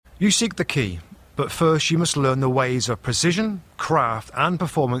You seek the key, but first you must learn the ways of precision, craft and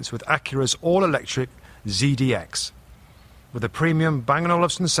performance with Acura's all-electric ZDX. With a premium Bang &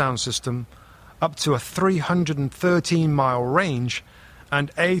 Olufsen sound system, up to a 313-mile range, and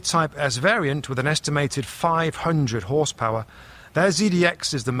A-Type S variant with an estimated 500 horsepower, their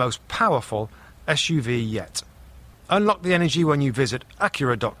ZDX is the most powerful SUV yet. Unlock the energy when you visit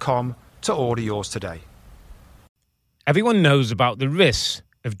Acura.com to order yours today. Everyone knows about the risks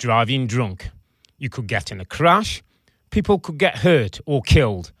of driving drunk. You could get in a crash, people could get hurt or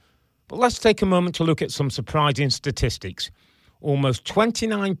killed. But let's take a moment to look at some surprising statistics. Almost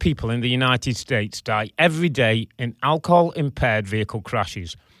 29 people in the United States die every day in alcohol-impaired vehicle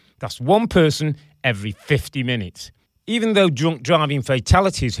crashes. That's one person every 50 minutes. Even though drunk driving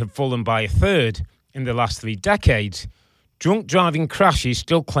fatalities have fallen by a third in the last 3 decades, drunk driving crashes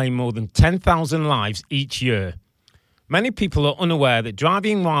still claim more than 10,000 lives each year. Many people are unaware that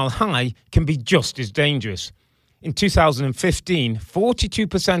driving while high can be just as dangerous. In 2015,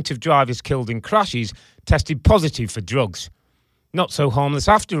 42% of drivers killed in crashes tested positive for drugs. Not so harmless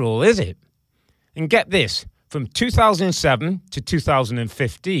after all, is it? And get this, from 2007 to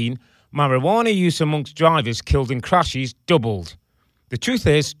 2015, marijuana use amongst drivers killed in crashes doubled. The truth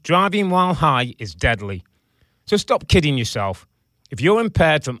is, driving while high is deadly. So stop kidding yourself. If you're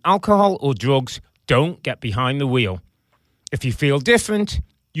impaired from alcohol or drugs, don't get behind the wheel. If you feel different,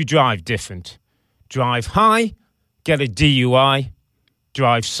 you drive different. Drive high, get a DUI.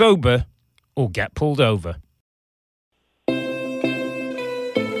 Drive sober, or get pulled over.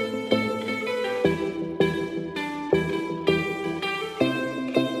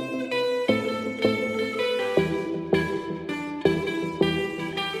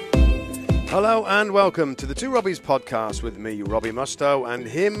 Hello and welcome to the Two Robbies podcast with me, Robbie Mustoe, and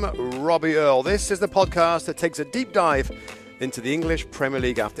him, Robbie Earle. This is the podcast that takes a deep dive into the English Premier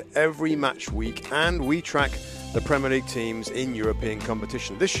League after every match week, and we track the Premier League teams in European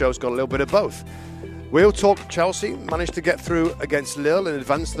competition. This show's got a little bit of both. We'll talk Chelsea, managed to get through against Lille and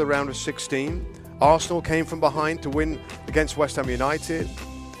advance to the round of 16. Arsenal came from behind to win against West Ham United.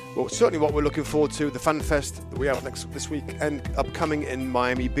 Well, certainly what we're looking forward to, the Fan Fest that we have this week and upcoming in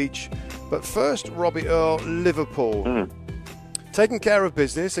Miami Beach. But first, Robbie Earle, Liverpool. Taking care of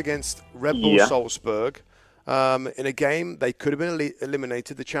business against Red Bull Salzburg in a game they could have been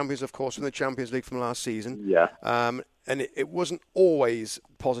eliminated. The champions, of course, from the Champions League from last season. And it wasn't always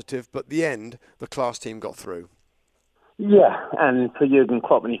positive, but the end, the class team got through. Yeah, and for Jurgen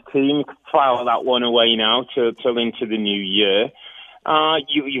Klopp and his team, you could file that one away now till into the new year.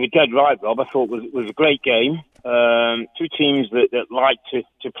 You were dead right, Rob. I thought it was a great game. Two teams that like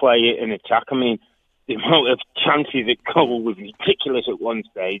to play it in attack. I mean, the amount of chances at goal was ridiculous at one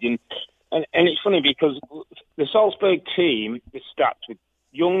stage. And it's funny because the Salzburg team is stacked with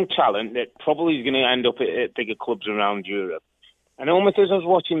young talent that probably is going to end up at bigger clubs around Europe. And almost as I was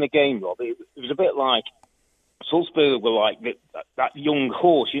watching the game, Rob, it was a bit like Salzburg were like that young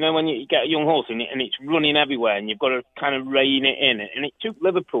horse. You know, when you get a young horse and it's running everywhere and you've got to kind of rein it in. And it took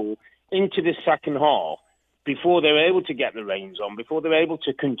Liverpool into the second half before they were able to get the reins on, before they were able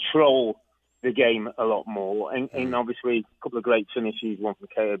to control the game a lot more. And obviously, a couple of great finishes, one from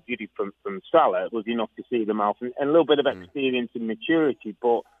K.O. Beauty from Salah, was enough to see them out. And a little bit of experience and maturity.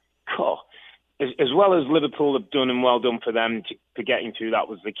 But, God, as well as Liverpool have done and well done for them for getting through, that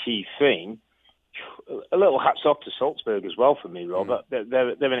was the key thing. A little hats off to Salzburg as well for me, Robert.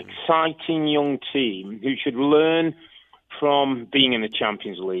 They're an exciting young team who should learn from being in the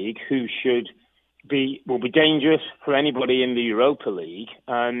Champions League, who will be dangerous for anybody in the Europa League.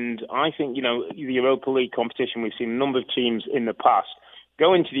 And I think, you know, the Europa League competition, we've seen a number of teams in the past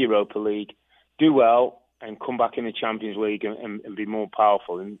go into the Europa League, do well, and come back in the Champions League and be more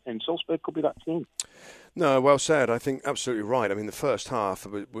powerful. And Salzburg could be that team. No, well said. I think absolutely right. I mean, the first half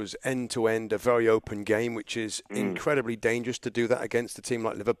was end-to-end, a very open game, which is incredibly dangerous to do that against a team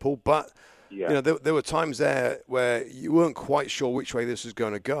like Liverpool. But, you know, there were times there where you weren't quite sure which way this was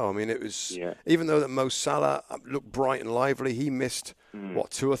going to go. I mean, it was, even though that Mo Salah looked bright and lively, he missed,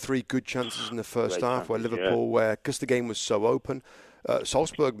 2 or 3 good chances in the first half where Liverpool, because the game was so open.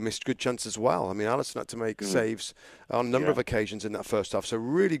 Salzburg missed good chances as well. I mean, Alisson had to make saves on a number of occasions in that first half. So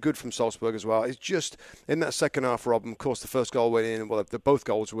really good from Salzburg as well. It's just in that second half, Rob, of course, the first goal went in. Well, both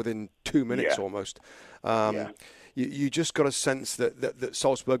goals were within 2 minutes almost. You just got a sense that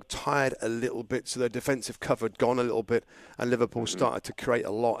Salzburg tired a little bit, so their defensive cover had gone a little bit, and Liverpool started to create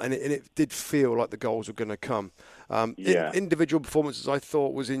a lot. And it did feel like the goals were going to come. Individual performances, I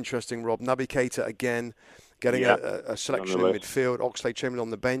thought, was interesting, Rob. Naby Keita, again, getting a selection in midfield. Oxlade-Chamberlain on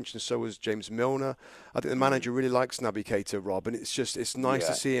the bench, and so was James Milner. I think the manager really likes Naby Keita, Rob, and it's nice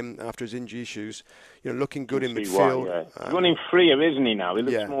to see him after his injury issues, looking good in midfield. He's running freer, isn't he now? He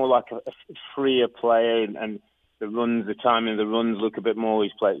looks more like a freer player, and the timing of the runs look a bit more.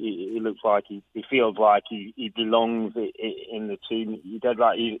 He looks like he feels like he belongs in the team. You're dead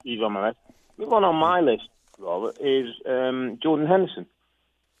right. He's on my list. The one on my list, Robert, is Jordan Henderson.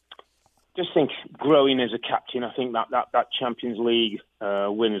 Just think, growing as a captain, I think that Champions League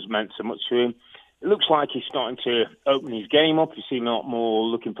win has meant so much to him. It looks like he's starting to open his game up. You see a lot more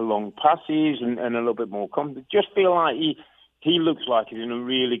looking for long passes and a little bit more confidence. Just feel like he looks like he's in a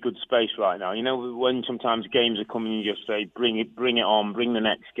really good space right now. When sometimes games are coming, you just say, bring it on, bring the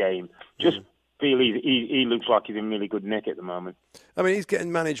next game. Just feel he looks like he's in really good nick at the moment. I mean, he's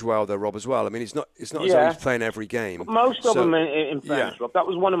getting managed well, though, Rob, as well. I mean, it's not as though he's playing every game. But most of them, in fairness, Rob, that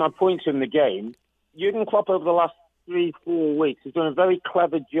was one of my points in the game. Jurgen Klopp, over the last 3-4 weeks, has done a very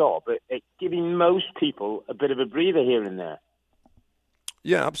clever job at giving most people a bit of a breather here and there.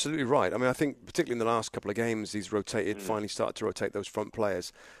 Yeah, absolutely right. I mean, I think particularly in the last couple of games, he's finally started to rotate those front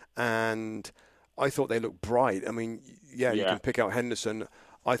players. And I thought they looked bright. I mean, you can pick out Henderson.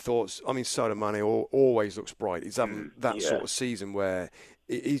 Sadio Mane always looks bright. He's having that sort of season where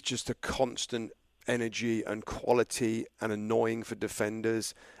he's just a constant energy and quality and annoying for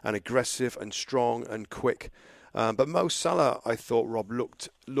defenders and aggressive and strong and quick. But Mo Salah, I thought, Rob, looked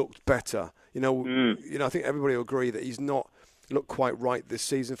better. I think everybody will agree that he's not looked quite right this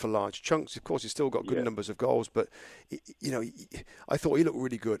season for large chunks. Of course, he's still got good numbers of goals, but I thought he looked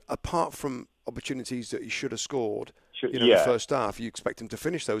really good. Apart from opportunities that he should have scored, in the first half, you expect him to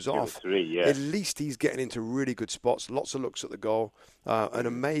finish those off. At least he's getting into really good spots. Lots of looks at the goal. An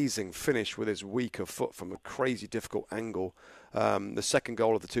amazing finish with his weaker foot from a crazy difficult angle. The second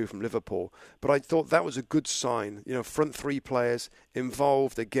goal of the two from Liverpool. But I thought that was a good sign. Front three players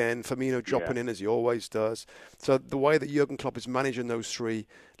involved again. Firmino dropping in as he always does. So the way that Jurgen Klopp is managing those three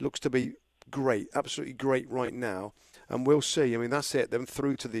looks to be great, absolutely great right now. And we'll see. I mean, that's it. They're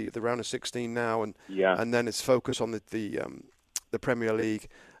through to the round of 16 now, and then it's focus on the Premier League,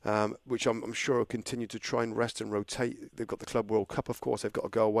 which I'm sure will continue to try and rest and rotate. They've got the Club World Cup, of course. They've got to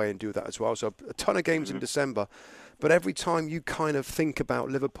go away and do that as well. So a ton of games in December. But every time you kind of think about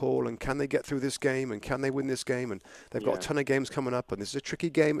Liverpool and can they get through this game and can they win this game, and they've got a ton of games coming up, and this is a tricky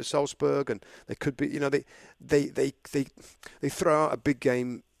game at Salzburg, and they could be, they throw out a big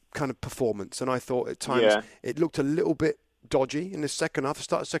game kind of performance, and I thought at times it looked a little bit dodgy in the second half. I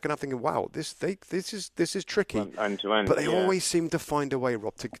started the second half thinking, wow, this is tricky. End to end, but they always seem to find a way,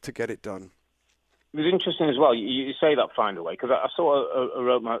 Rob, to get it done. It was interesting as well. You say that find a way, because I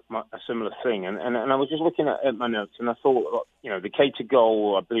wrote a similar thing, and I was just looking at my notes, and I thought, the Keita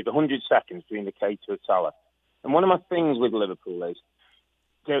goal, I believe 100 seconds between the Keita and Salah. And one of my things with Liverpool is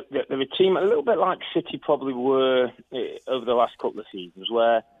they're a team a little bit like City probably were over the last couple of seasons,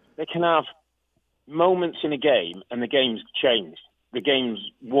 where they can have moments in a game and the game's changed. The game's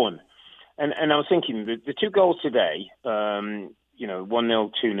won. And I was thinking, the two goals today, 1-0,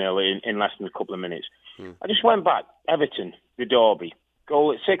 2-0 in less than a couple of minutes. I just went back. Everton, the derby.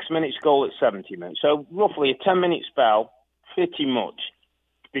 Goal at 6 minutes, goal at 70 minutes. So roughly a 10-minute spell, pretty much,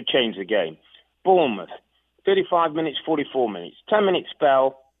 they changed the game. Bournemouth, 35 minutes, 44 minutes. 10-minute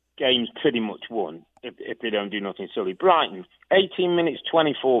spell, game's pretty much won if they don't do nothing silly. Brighton, 18 minutes,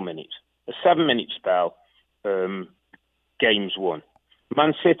 24 minutes. A 7-minute spell, game's won.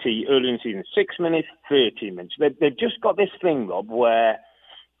 Man City, early in the season, 6 minutes, 13 minutes. They've just got this thing, Rob, where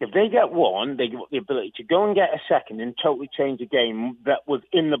if they get one, they got the ability to go and get a second and totally change a game that was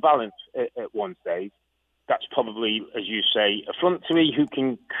in the balance at one stage. That's probably, as you say, a front three who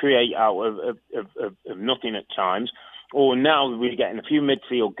can create out of nothing at times. Or now we're getting a few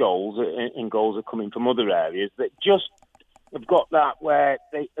midfield goals, and goals are coming from other areas that just have got that where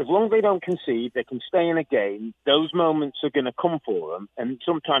as long as they don't concede, they can stay in a game. Those moments are going to come for them, and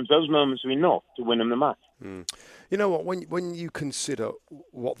sometimes those moments are enough to win them the match. You know what? When you consider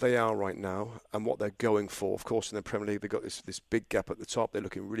what they are right now and what they're going for, of course, in the Premier League, they've got this big gap at the top. They're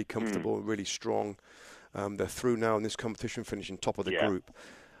looking really comfortable and really strong. They're through now in this competition, finishing top of the group.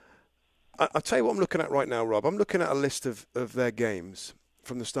 I'll tell you what I'm looking at right now, Rob. I'm looking at a list of their games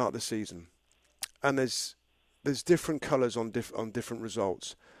from the start of the season, and there's different colours on different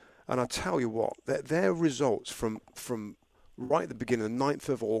results. And I'll tell you what, their results from right at the beginning, the 9th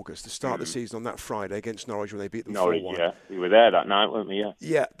of August, the start of the season on that Friday against Norwich when they beat them 4-1. Yeah, we were there that night, weren't we?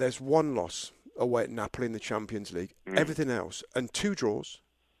 Yeah, there's one loss away at Napoli in the Champions League. Everything else, and 2 draws,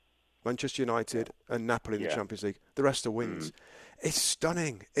 Manchester United and Napoli in the Champions League. The rest are wins. It's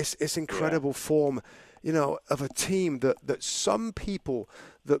stunning. It's incredible form. of a team that some people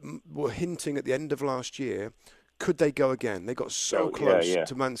that were hinting at the end of last year, could they go again? They got so close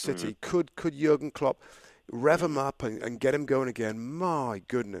to Man City. Could Jurgen Klopp rev them up and get them going again? My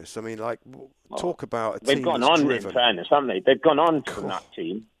goodness. I mean, talk about a team they've gone that's on, driven. in fairness, haven't they? They've gone on from that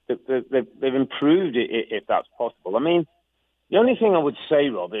team. They've improved it, if that's possible. I mean, the only thing I would say,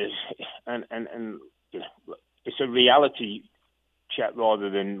 Rob, is, and it's a reality check rather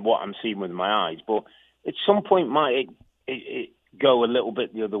than what I'm seeing with my eyes, but at some point might it go a little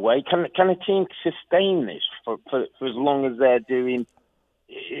bit the other way? Can a team sustain this for as long as they're doing?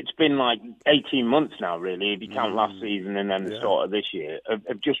 It's been like 18 months now, really, if you count last season and then the start of this year,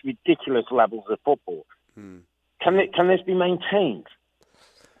 of just ridiculous levels of football. Can this be maintained?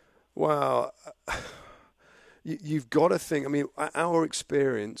 Well, you've got to think. I mean, our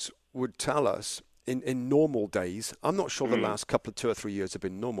experience would tell us in normal days. I'm not sure the last couple of 2 or 3 years have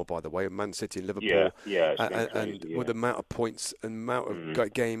been normal, by the way. Man City and Liverpool, and with the amount of points and amount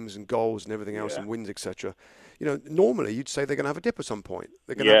of games and goals and everything else and wins, etc. Normally you'd say they're going to have a dip at some point.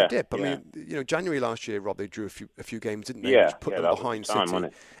 They're going to have a dip. I mean, January last year, Rob, they drew a few games, didn't they? Which put them behind City.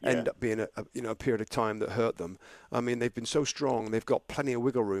 Ended up being a period of time that hurt them. I mean, they've been so strong. They've got plenty of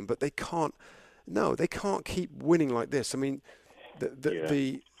wiggle room, but they can't. No, they can't keep winning like this. I mean,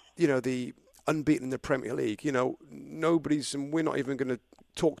 the unbeaten in the Premier League. Nobody's, and we're not even going to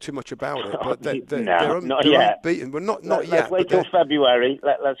talk too much about it. But they're unbeaten. Well, not yet. Let's wait till February.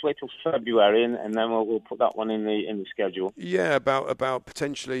 Let's wait till February, and then we'll put that one in the schedule. Yeah, about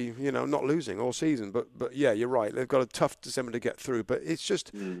potentially not losing all season. But yeah, you're right. They've got a tough December to get through. But it's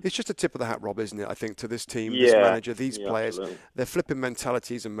just a tip of the hat, Rob, isn't it? I think to this team, this manager, these players, absolutely. Their flipping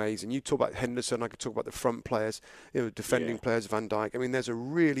mentality is amazing. You talk about Henderson. I could talk about the front players, defending players, Van Dijk. I mean, there's a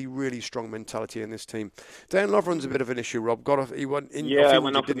really, really strong mentality in this team. Dan Lovren's a bit of an issue, Rob. He went in.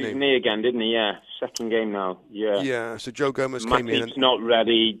 Went off with his knee again, didn't he? Yeah, second game now. Yeah. Yeah. So Joe Gomez came in. Matip's not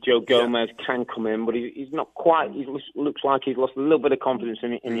ready. Joe Gomez can come in, but he's not quite. He looks like he's lost a little bit of confidence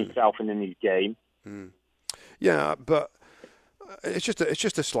in himself and in his game. Yeah, but it's just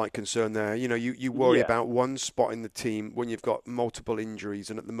a slight concern there. You worry about one spot in the team when you've got multiple injuries,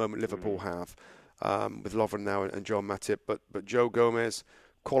 and at the moment Liverpool have with Lovren now and Joe Matip, but Joe Gomez.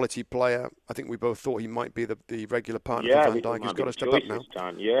 Quality player. I think we both thought he might be the regular partner for Van Dijk. He's got to step up now.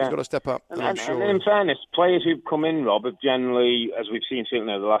 He's got to step up. And I'm sure. And in fairness, players who've come in, Rob, have generally, as we've seen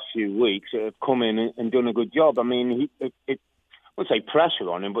certainly over the last few weeks, have come in and done a good job. I mean, I wouldn't say pressure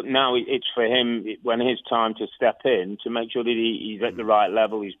on him, but now it's for him, when his time to step in, to make sure that he's at the right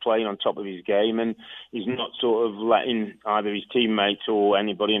level, he's playing on top of his game, and he's not sort of letting either his teammates or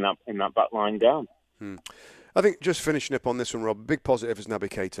anybody in that back line down. I think just finishing up on this one, Rob, big positive is Naby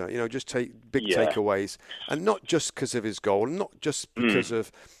Keita. Just take big takeaways, and not just because of his goal, and not just because of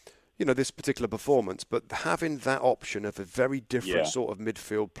this particular performance, but having that option of a very different sort of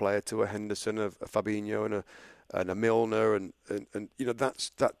midfield player to a Henderson, a Fabinho, and a Milner, and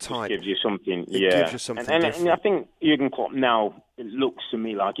that's that type. It gives you something. It gives you something different. And I think Jurgen Klopp now, it looks to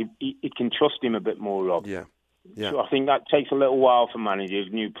me like he can trust him a bit more, Rob. Yeah. So I think that takes a little while for managers,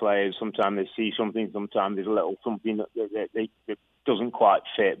 new players. Sometimes they see something, sometimes there's a little something that doesn't quite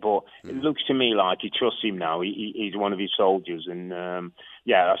fit. But it looks to me like he trusts him now. He's one of his soldiers, and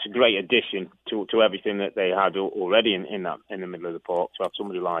that's a great addition to everything that they had already in the middle of the park. To have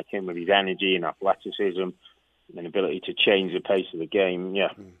somebody like him with his energy and athleticism and ability to change the pace of the game,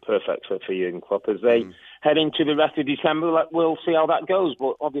 perfect for Jurgen Klopp as they head into the rest of December. We'll see how that goes,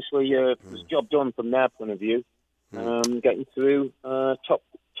 but obviously there's a job done from their point of view. Getting through top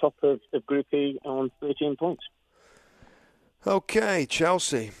of Group E on 13 points. Okay,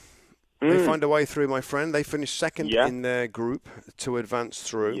 Chelsea. They find a way through, my friend. They finished second in their group to advance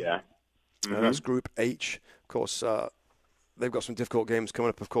through. That's Group H. Of course, they've got some difficult games coming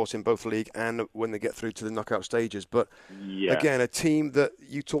up, of course, in both league and when they get through to the knockout stages. But again, a team that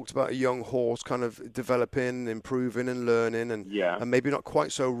you talked about, a young horse kind of developing, improving and learning, and maybe not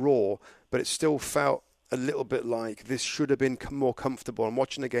quite so raw, but it still felt a little bit like this should have been more comfortable. I'm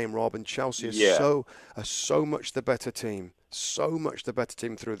watching the game, Rob, and Chelsea is so much the better team. So much the better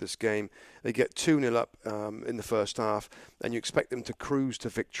team through this game. They get 2-0 up in the first half, and you expect them to cruise to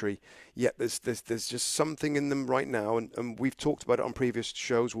victory. Yet there's just something in them right now, and we've talked about it on previous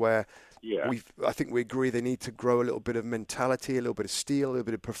shows where I think we agree they need to grow a little bit of mentality, a little bit of steel, a little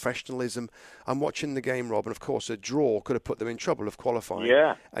bit of professionalism. I'm watching the game, Rob, and of course a draw could have put them in trouble of qualifying.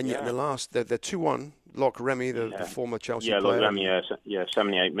 And yet in the last, they're 2-1. Lock Remy, the former Chelsea player. Lock Remy,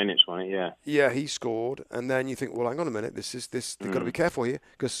 78 minutes, wasn't it? Yeah, he scored, and then you think, well, hang on a minute, they've got to be careful here,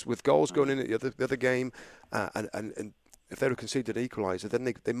 because with goals going in at the other game, and if they'd have conceded an equaliser,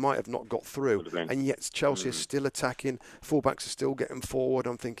 then they might have not got through. And yet Chelsea are still attacking. Fullbacks are still getting forward.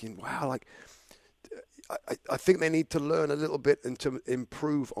 I'm thinking, wow, like I think they need to learn a little bit and to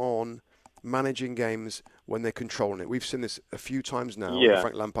improve on managing games when they're controlling it. We've seen this a few times now. Yeah.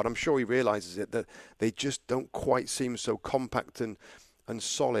 Frank Lampard, I'm sure he realises it, that they just don't quite seem so compact and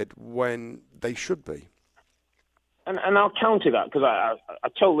solid when they should be. And I'll counter that, because I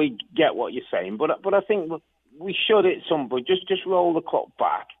totally get what you're saying, but I think we should at some point just roll the clock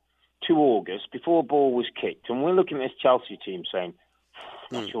back to August before a ball was kicked, and we're looking at this Chelsea team saying,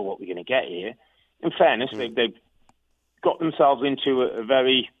 not sure what we're going to get here. In fairness, they've got themselves into a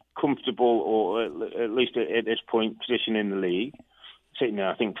very comfortable, or at least at this point, position in the league, sitting there,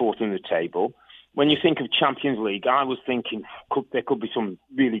 I think, fourth in the table. When you think of Champions League, I was thinking there could be some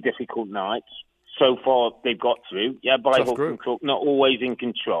really difficult nights. So far, they've got through. Yeah, by hook and crook, not always in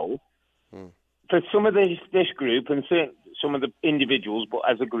control. For some of this group, and some of the individuals, but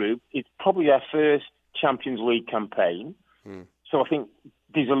as a group, it's probably their first Champions League campaign. So I think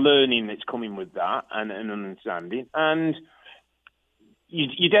there's a learning that's coming with that, and an understanding. And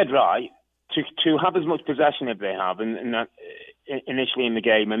you're dead right. To have as much possession as they have, and that initially in the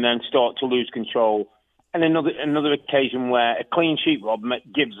game, and then start to lose control. And another occasion where a clean sheet, Rob,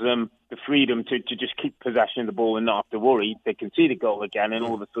 gives them the freedom to just keep possession of the ball and not have to worry. They concede a goal again, and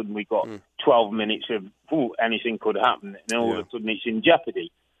all of a sudden we got 12 minutes of anything could happen, and all of a sudden it's in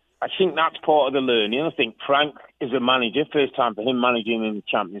jeopardy. I think that's part of the learning. I think Frank is a manager, first time for him managing in the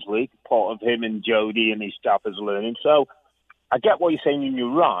Champions League, part of him and Jody and his staff is learning. So I get what you're saying, and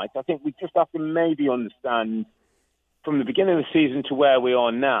you're right. I think we just have to maybe understand from the beginning of the season to where we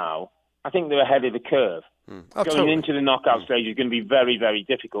are now, I think they're ahead of the curve. Going into the knockout stage is going to be very, very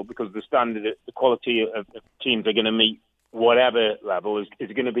difficult, because the standard, the quality of teams are going to meet whatever level is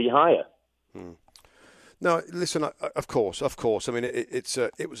going to be higher. No, listen, of course. I mean,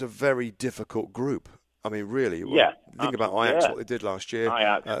 it was a very difficult group. I mean, really. Yeah. Think about Ajax, what they did last year.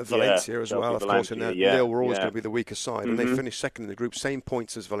 Valencia as well, of course. And Lille were always going to be the weaker side. And they finished second in the group, same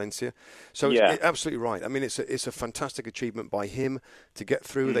points as Valencia. So it's absolutely right. I mean, it's a fantastic achievement by him to get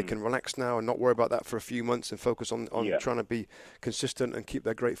through. They can relax now and not worry about that for a few months and focus on trying to be consistent and keep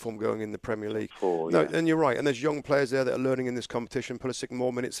their great form going in the Premier League. And you're right. And there's young players there that are learning in this competition. Pulisic,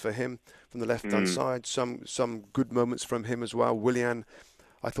 more minutes for him from the left-hand side. Some good moments from him as well. Willian,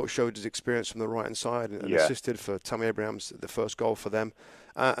 I thought, showed his experience from the right-hand side and assisted for Tammy Abrahams, the first goal for them.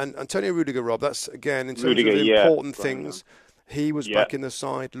 And Antonio Rudiger, Rob, that's, again, in terms of important things, he was back in the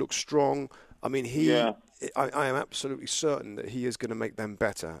side, looked strong. I mean, I am absolutely certain that he is going to make them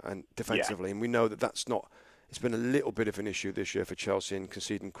better and defensively. And we know that's not... It's been a little bit of an issue this year for Chelsea in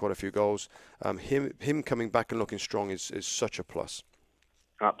conceding quite a few goals. Him coming back and looking strong is such a plus.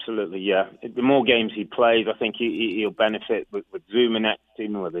 Absolutely, yeah. The more games he plays, I think he'll benefit with Zuma next to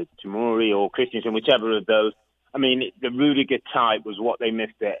him, whether Tomori or Christensen, whichever of those. I mean, the Rudiger type was what they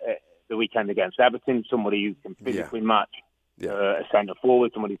missed at the weekend against Everton, somebody who can physically match a centre-forward,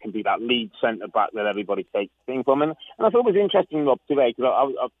 somebody who can be that lead centre-back that everybody takes thing from. And I thought it was interesting, Rob, today,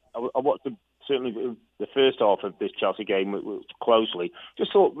 because I watched certainly the first half of this Chelsea game closely.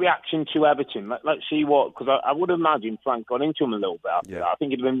 Just thought reaction to Everton. Let's see what, because I would imagine Frank got into him a little bit after that. I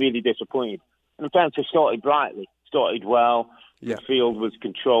think he'd been really disappointed. And in fairness, he started brightly, started well. The field was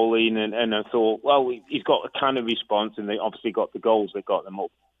controlling, and I thought, well, he's got a kind of response, and they obviously got the goals that got them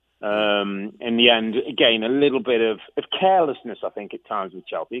up. In the end, again, a little bit of carelessness, I think, at times with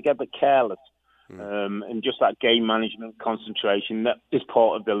Chelsea. You get a bit careless. And just that game management, concentration, that is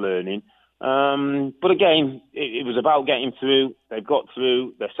part of the learning. But again, it was about getting through. They've got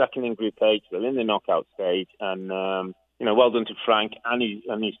through. They're second in Group H. They're in the knockout stage, and well done to Frank and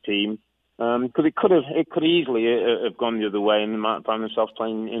his team. Because it could easily have gone the other way, and they might find themselves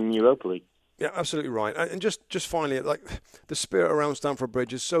playing in Europa League. Yeah, absolutely right. And just finally, like, the spirit around Stamford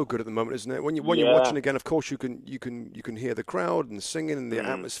Bridge is so good at the moment, isn't it? When you're watching again, of course you can hear the crowd and the singing and the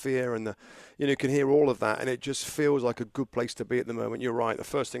atmosphere, and you can hear all of that, and it just feels like a good place to be at the moment. You're right. The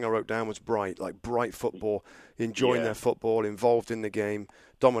first thing I wrote down was bright football, enjoying their football, involved in the game,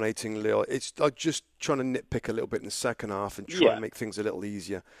 dominating Lille. It's like just trying to nitpick a little bit in the second half and try and make things a little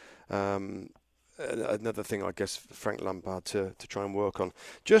easier. Another thing, I guess, for Frank Lampard to try and work on.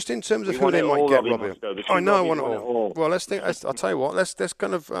 Just in terms of who they might get, Robbie. I know, I want it all. Well, I'll tell you what, let's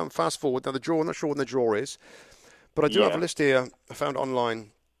kind of fast forward. Now, the draw, I'm not sure when the draw is, but I do have a list here I found online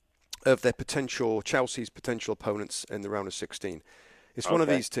of Chelsea's potential opponents in the round of 16. It's one of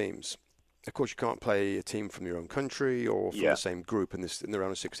these teams. Of course, you can't play a team from your own country or from the same group in the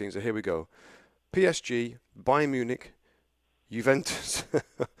round of 16. So here we go. PSG, Bayern Munich, Juventus,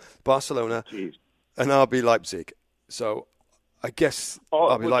 Barcelona, and RB Leipzig. So I guess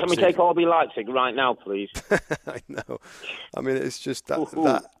RB Leipzig. Can we take RB Leipzig right now, please? I know. I mean, it's just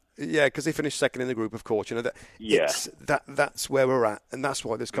that yeah, because they finished second in the group, of course. You know that's where we're at, and that's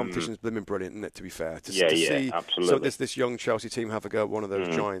why this competition's been brilliant, isn't it? To be fair, to see absolutely. So this young Chelsea team have a go at one of those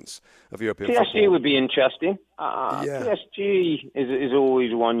giants of European PSG football. would be interesting. PSG is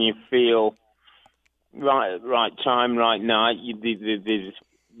always one you feel right time, right night.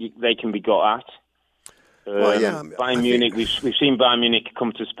 They can be got at. Bayern Munich. We've seen Bayern Munich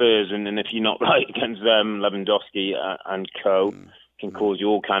come to Spurs, and if you're not right against them, Lewandowski and co. can cause you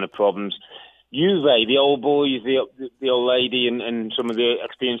all kind of problems. Juve, the old boys, the old lady, and some of the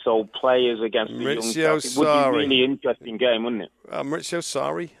experienced old players against the young Chelsea. It would be a really interesting game, wouldn't it? Maurizio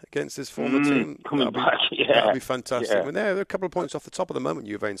Sarri against his former team. Coming back, that'd be fantastic. Yeah. I mean, they're a couple of points off the top of the moment,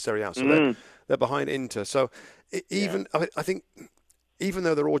 Juve in Serie A, so they're behind Inter. So I think even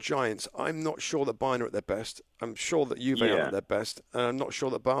though they're all giants, I'm not sure that Bayern are at their best. I'm sure that Juve are at their best, and I'm not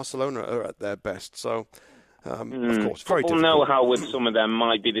sure that Barcelona are at their best. So. Of course, very difficult. People know how with some of them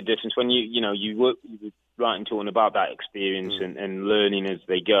might be the difference when you were writing talking about that experience and learning as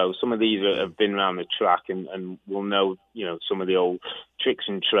they go. Some of these have been around the track and will know some of the old tricks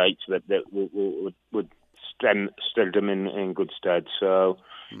and traits that would stand them in good stead. So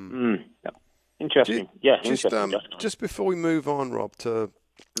interesting. Interesting. Just before we move on, Rob, to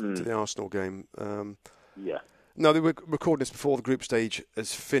the Arsenal game. No, they were recording this before the group stage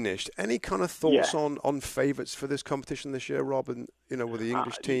has finished. Any kind of thoughts on favourites for this competition this year, Rob? And with the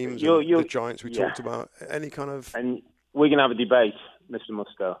English teams, and the giants we talked about. Any kind of? And we're going to have a debate, Mr.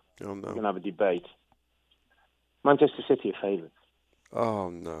 Mustoe. Oh no, we're going to have a debate. Manchester City are favourites. Oh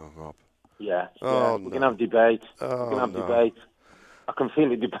no, Rob. Yeah. We're going to have a debate. Debate. I can feel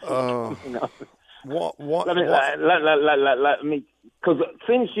the debate. What? Let me, because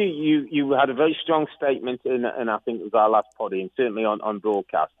since you had a very strong statement in I think it was our last poddy, and certainly on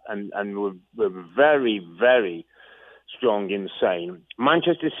broadcast, and we're very, very strong in saying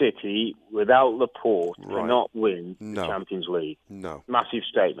Manchester City without Laporte cannot win the Champions League. No. Massive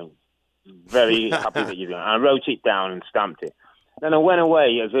statement. Very happy that you did. I wrote it down and stamped it. Then I went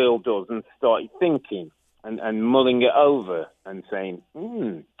away, as Earle does, and started thinking and mulling it over and saying, So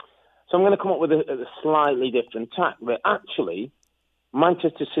I'm going to come up with a slightly different tack. That actually,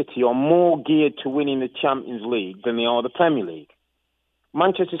 Manchester City are more geared to winning the Champions League than they are the Premier League.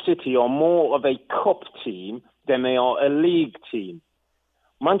 Manchester City are more of a cup team than they are a league team.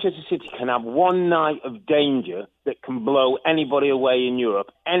 Manchester City can have one night of danger that can blow anybody away in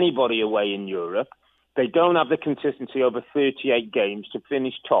Europe. They don't have the consistency over 38 games to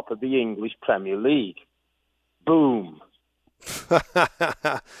finish top of the English Premier League. Boom.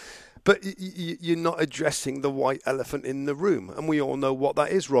 But you're not addressing the white elephant in the room, and we all know what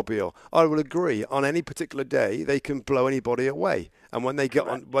that is, Robbie. I will agree. On any particular day, they can blow anybody away, and when they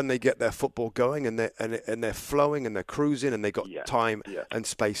get their football going and they're flowing and they're cruising and they got time and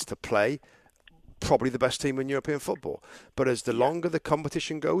space to play, probably the best team in European football. But as the longer the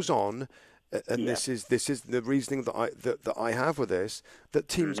competition goes on, and this is the reasoning that I have with this, that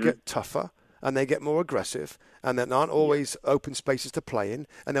teams get tougher. And they get more aggressive, and there aren't always open spaces to play in.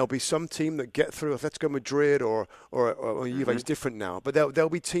 And there'll be some team that get through. If let's go Madrid or Juve, it's different now. But there'll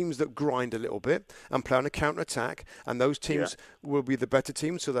be teams that grind a little bit and play on a counter-attack, and those teams will be the better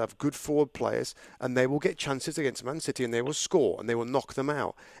teams, so they'll have good forward players, and they will get chances against Man City, and they will score, and they will knock them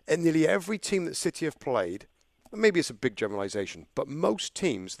out. And nearly every team that City have played, maybe it's a big generalisation, but most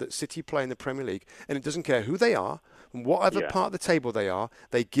teams that City play in the Premier League, and it doesn't care who they are, whatever part of the table they are,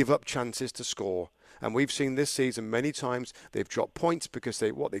 they give up chances to score. And we've seen this season many times they've dropped points because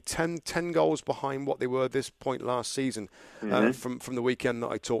they're 10 goals behind what they were this point last season from the weekend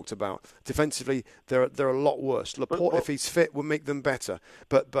that I talked about. Defensively, they're a lot worse. Laporte, if he's fit, will make them better.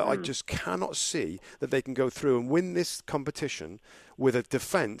 But I just cannot see that they can go through and win this competition with a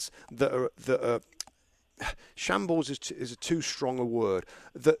defence that are shambles is a too strong a word.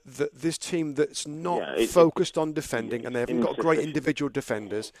 That this team that's not focused on defending, and they haven't got great individual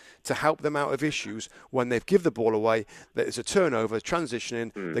defenders to help them out of issues when they give the ball away. There's a turnover,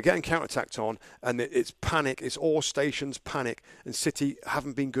 transitioning, they're getting counter-attacked on, and it's panic. It's all stations panic, and City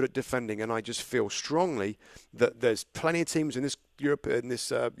haven't been good at defending. And I just feel strongly that there's plenty of teams in this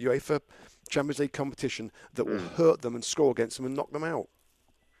UEFA Champions League competition that will hurt them and score against them and knock them out.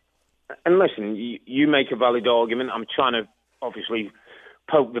 And listen, you make a valid argument. I'm trying to obviously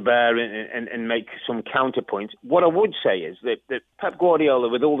poke the bear and make some counterpoints. What I would say is that Pep Guardiola,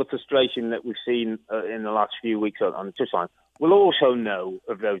 with all the frustration that we've seen in the last few weeks on the touchline, will also know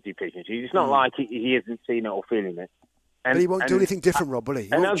of those deficiencies. It's not like he hasn't seen it or feeling it. But he won't do anything different, Rob, will he?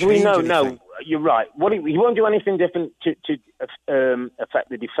 And as we know, you're right. He won't do anything different to affect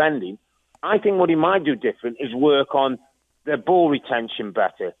the defending. I think what he might do different is work on their ball retention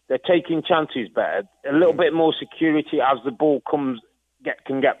better. They're taking chances better. A little bit more security as the ball can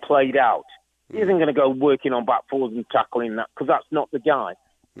get played out. He isn't going to go working on back forwards and tackling that because that's not the guy.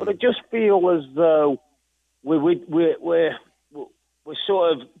 But I just feel as though we're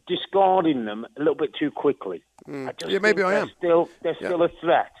sort of discarding them a little bit too quickly. Maybe I am. They're still a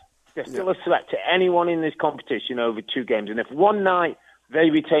threat. They're still a threat to anyone in this competition over 2 games. And if one night they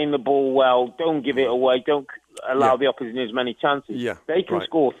retain the ball well, don't give it away, don't allow the opposition as many chances, they can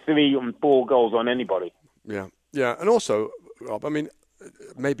score 3 and 4 goals on anybody. Yeah. And also, Rob, I mean,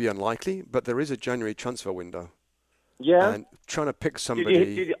 maybe unlikely, but there is a January transfer window. Yeah. And trying to pick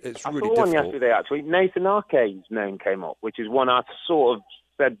somebody, it's really difficult. I saw one yesterday, actually. Nathan Arcade's name came up, which is one I sort of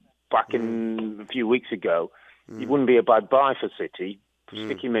said back in a few weeks ago. He wouldn't be a bad buy for City.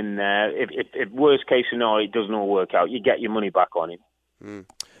 Stick him in there. If worst case scenario, it doesn't all work out, you get your money back on him.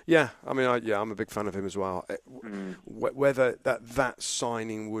 Yeah, I mean, I'm a big fan of him as well. Whether that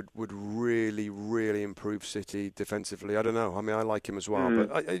signing would really, really improve City defensively, I don't know. I mean, I like him as well.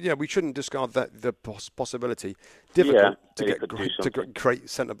 But, we shouldn't discard the possibility. Difficult to get great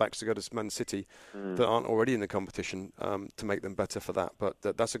centre-backs to go to Man City that aren't already in the competition to make them better for that. But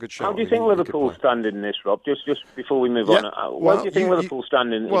that's a good shout. How do you think Liverpool stand in this, Rob? Just before we move on. Where do you think Liverpool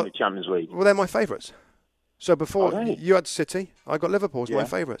stand in the Champions League? Well, they're my favourites. So before you had City, I got Liverpool as my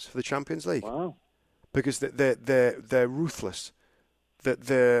favourites for the Champions League. Wow. Because they're ruthless,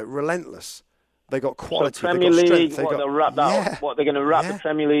 they're relentless. They got quality. So Premier League, they're going to wrap the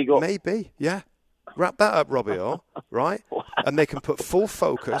Premier League up? Maybe, yeah. Wrap that up, Robbie Earle, right? And they can put full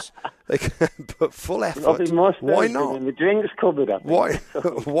focus. They can put full effort. Why not? In the drinks cupboard, I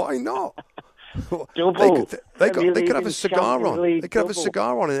think. Why not? Double. They could have a cigar on. They could have a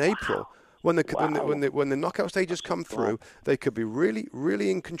cigar on in April. When the knockout stages come through, they could be really,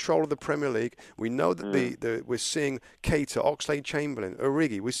 really in control of the Premier League. We know that we're seeing Keita, Oxlade-Chamberlain,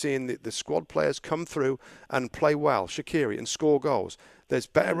 Origi. We're seeing the squad players come through and play well, Shaqiri, and score goals. There's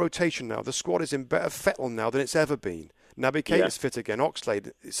better rotation now. The squad is in better fettle now than it's ever been. Naby Keita's fit again,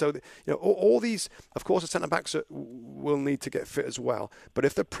 Oxlade. So, all these, of course, the centre-backs will need to get fit as well. But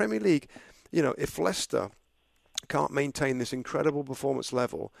if the Premier League, if Leicester can't maintain this incredible performance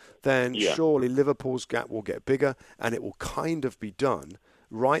level, then surely Liverpool's gap will get bigger, and it will kind of be done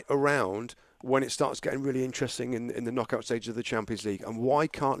right around when it starts getting really interesting in the knockout stage of the Champions League. And why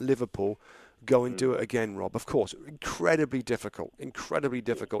can't Liverpool go and do it again, Rob? Of course, incredibly difficult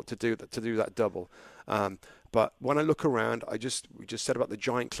to do that double. But when I look around, we just said about the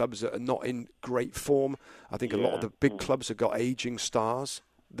giant clubs that are not in great form. I think a lot of the big clubs have got aging stars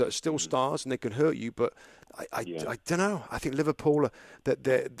that are still stars, and they can hurt you. But I don't know. I think Liverpool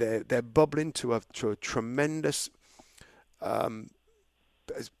they're bubbling to a tremendous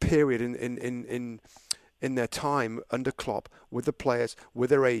period in their time under Klopp, with the players, with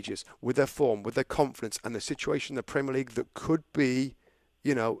their ages, with their form, with their confidence, and the situation in the Premier League that could be,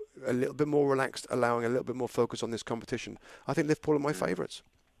 a little bit more relaxed, allowing a little bit more focus on this competition. I think Liverpool are my favourites.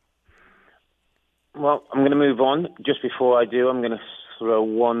 Well, I'm going to move on. Just before I do, I'm going to throw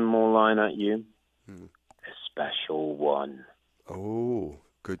one more line at you. A special one. Oh,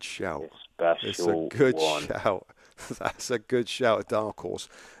 good shout. It's a good shout. That's a good shout, Dark Horse.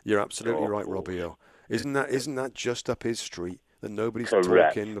 You're absolutely right, Robbie Earle. Isn't that just up his street? That nobody's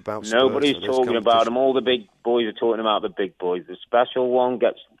talking about Spurs. Nobody's talking about them. All the big boys are talking about the big boys. The special one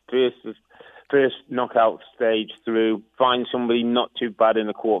gets first knockout stage through, finds somebody not too bad in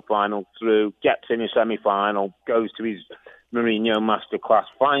the quarterfinal through, gets in a semi-final, goes to his Mourinho masterclass,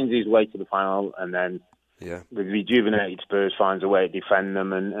 finds his way to the final, and then the rejuvenated Spurs finds a way to defend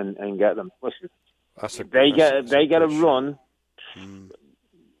them and get them. Listen, they get a run.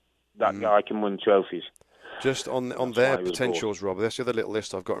 That guy can win trophies. Just on their potentials, Rob, that's the other little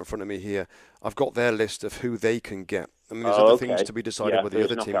list I've got in front of me here. I've got their list of who they can get. I mean, there's other things to be decided with the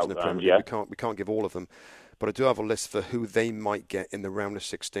other teams in the Premier League. We can't give all of them, but I do have a list for who they might get in the round of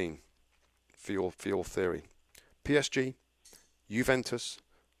 16. For your theory, PSG, Juventus,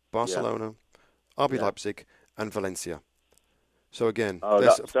 Barcelona, RB Leipzig, and Valencia. So again,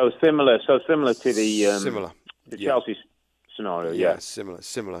 so similar to the Chelsea scenario. Yeah, similar.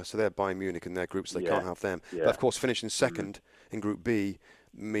 So they're Bayern Munich in their groups. They can't have them. But of course, finishing second in Group B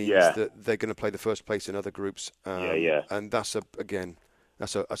means that they're going to play the first place in other groups. And that's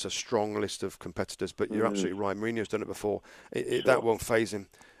a strong list of competitors. But you're absolutely right. Mourinho's done it before. That won't faze him.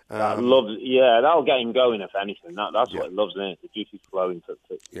 That'll get him going, if anything. That's what it loves, isn't it? The juice is flowing to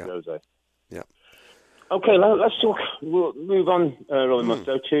Jose. Yeah. Okay, let's talk. We'll move on, Robbie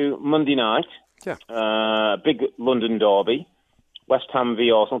Mustoe, to Monday night. Yeah. Big London derby. West Ham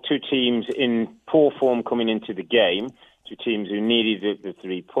v Arsenal, two teams in poor form coming into the game, two teams who needed the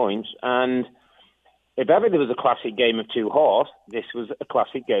 3 points. And if ever there was a classic game of two halves, this was a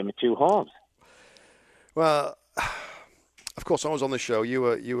classic game of two halves. Well, of course, I was on the show. You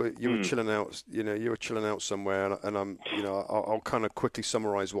were chilling out. You were chilling out somewhere, and I'm. I'll kind of quickly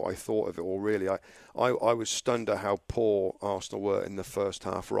summarise what I thought of it all. Really, I was stunned at how poor Arsenal were in the first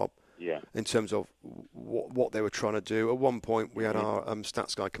half, Rob. Yeah. In terms of what they were trying to do. At one point, we had our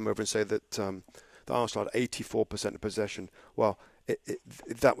stats guy come over and say that the Arsenal had 84% of possession. Well,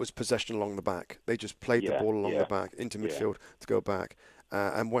 that was possession along the back. They just played the ball along the back into midfield to go back,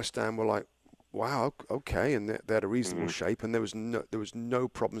 and West Ham were like, wow, okay, and they had a reasonable shape, and there was no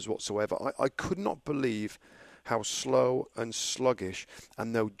problems whatsoever. I could not believe how slow and sluggish,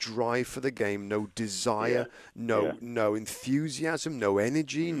 and no drive for the game, no desire, no enthusiasm, no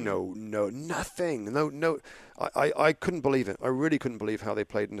energy, no nothing, no. I couldn't believe it. I really couldn't believe how they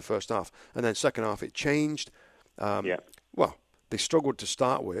played in the first half, and then second half it changed. Well, they struggled to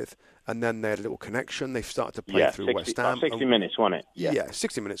start with, and then they had a little connection. They started to play through West Ham. 60 minutes, wasn't it? Yeah,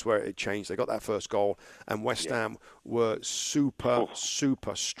 60 minutes where it changed. They got that first goal, and West Ham were super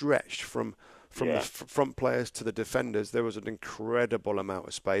stretched from the front players to the defenders. There was an incredible amount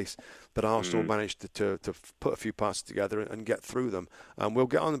of space that Arsenal managed to put a few passes together and get through them. We'll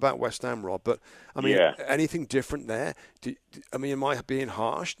get on about West Ham, Rob, but I mean, anything different there? Am I being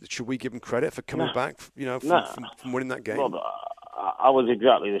harsh? Should we give them credit for coming back? From winning that game. Rob, I was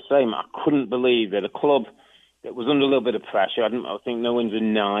exactly the same. I couldn't believe that a club that was under a little bit of pressure. I think no one's a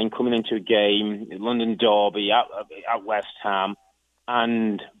 9 coming into a game, London derby at West Ham.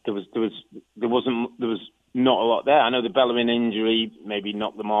 And there was not a lot there. I know the Bellerin injury maybe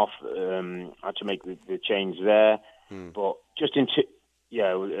knocked them off. Had to make the change there, but just into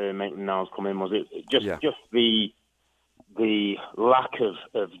Maitland-Niles come in. Was it just the lack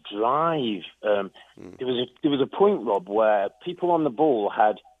of drive? There was a point, Rob, where people on the ball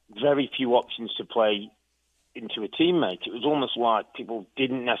had very few options to play into a teammate. It was almost like people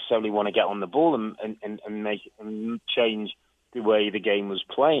didn't necessarily want to get on the ball and change the way the game was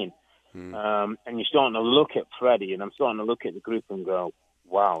playing. And you're starting to look at Freddie, and I'm starting to look at the group and go,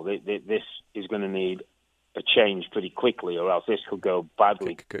 wow, this is going to need a change pretty quickly, or else this could go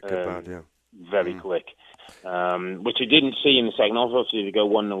badly. Very quick. Which I didn't see in the second half. Obviously, they go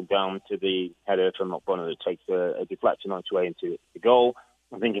 1-0 down to the header from McBonner that takes a deflection on its way into the goal.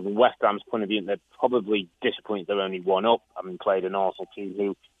 I think from West Ham's point of view, they're probably disappointed they're only 1 up, having played an Arsenal team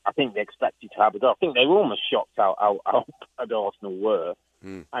who I think they expected to have it. I think they were almost shocked how bad Arsenal were.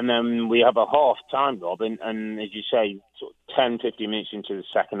 And then we have a half-time, Rob, and as you say, sort of 10, 15 minutes into the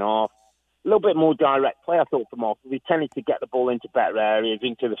second half, a little bit more direct play, I thought, from Arsenal. We tended to get the ball into better areas,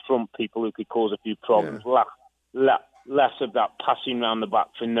 into the front people who could cause a few problems. Less of that passing around the back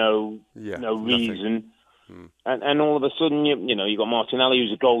for no reason. And all of a sudden, you got Martinelli,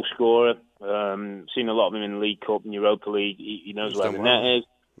 who's a goal scorer. Seen a lot of him in the League Cup and Europa League. He knows where the net is.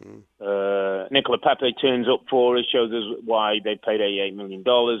 Nicola Pepe turns up for us, shows us why they paid $88 million,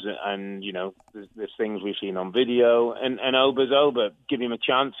 and there's things we've seen on video. And Ober's Ober, give him a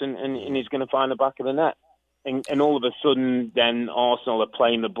chance, and he's going to find the back of the net. And all of a sudden, then Arsenal are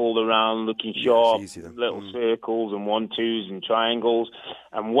playing the ball around, looking sharp, little circles and 1-2s and triangles.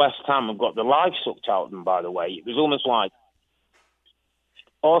 And West Ham have got the life sucked out of them, by the way. It was almost like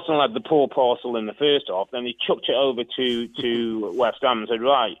Arsenal had the poor parcel in the first half, then they chucked it over to West Ham and said,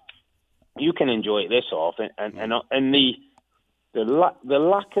 right, you can enjoy it this half. And the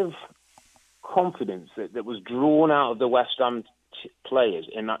lack of confidence that was drawn out of the West Ham players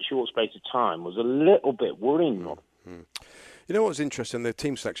in that short space of time was a little bit worrying, Rob. You know what was interesting? The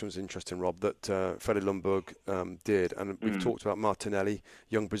team selection was interesting, Rob, that Freddie Ljungberg did. And we've talked about Martinelli,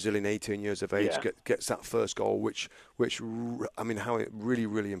 young Brazilian, 18 years of age, gets that first goal, which I mean, how it really,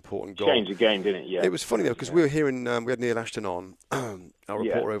 really important goal. Changed the game, didn't it? Yeah. It was funny, though, because we were hearing, we had Neil Ashton on, our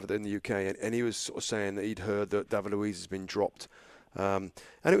reporter over there in the UK, and he was sort of saying that he'd heard that David Luiz has been dropped. And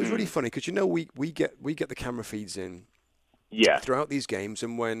it was really funny, because, we get the camera feeds in throughout these games,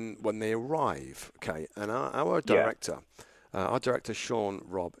 and when they arrive, okay, and our director... our director, Sean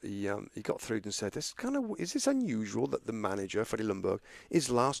Robb, he got through and said, is this unusual that the manager, Freddie Ljungberg, is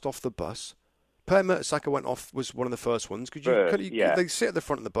last off the bus? Per Mertesacker went off, was one of the first ones. They sit at the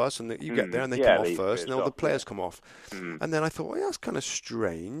front of the bus and you get there and they come off first, and all the players come off. And then I thought, that's kind of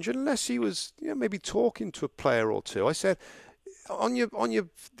strange, unless he was maybe talking to a player or two. I said, on your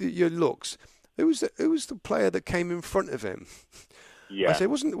looks, who was the player that came in front of him? I said,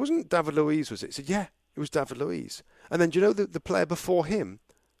 wasn't David Luiz, was it? He said, It was David Luiz. And then, do you know the player before him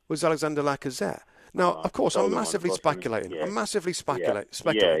was Alexander Lacazette? Now, of course, I'm massively speculating. I'm massively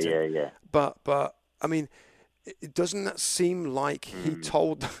speculating. Yeah. But I mean, doesn't that seem like he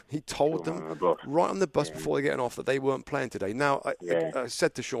told them right on the bus before they get off that they weren't playing today? Now, I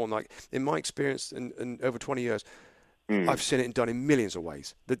said to Sean, like, in my experience in over 20 years, I've seen it done in millions of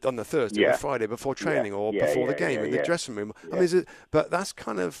ways. On the Thursday or Friday before training or before the game in the dressing room. I mean, but that's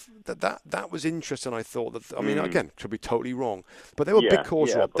kind of that was interesting. I thought that. I mean, again, could be totally wrong, but they were big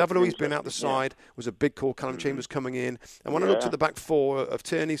calls. Rob, David Luiz being out the side was a big call. Callum Chambers coming in, and when I looked at the back four of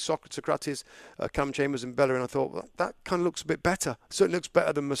Tierney, Socrates, Callum Chambers, and Bellerin, I thought, well, that kind of looks a bit better. Certainly looks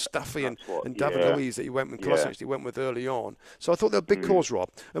better than Mustafi and David Luiz that he went with Kolasinac. He went with early on. So I thought they were big calls, Rob.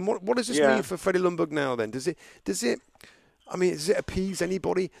 And what does this mean for Freddie Ljungberg now? Then does it? I mean, does it appease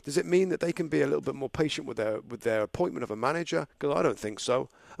anybody? Does it mean that they can be a little bit more patient with their appointment of a manager? Because I don't think so.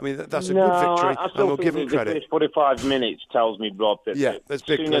 I mean, that's a good victory, and we'll give them credit. The 45 minutes tells me, Rob, that there's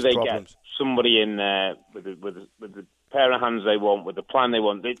big sooner they problems. Get somebody in there with the pair of hands they want, with the plan they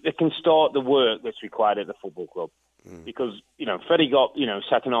want, they can start the work that's required at the football club. Because, Freddie got,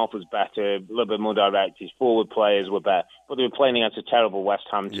 second half was better, a little bit more direct, his forward players were better, but they were playing against a terrible West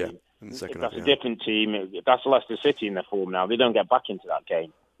Ham team. Yeah. That's a different team. That's Leicester City in their form now. They don't get back into that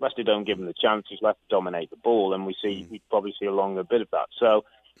game. Leicester don't give them the chances. Leicester dominate the ball, and we probably see a bit of that. So,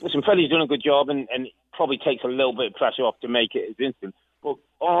 listen, Freddie's done a good job, and probably takes a little bit of pressure off to make it as instant. But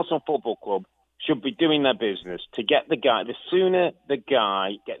Arsenal Football Club should be doing their business to get the guy. The sooner the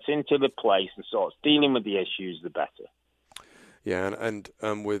guy gets into the place and starts dealing with the issues, the better. Yeah, and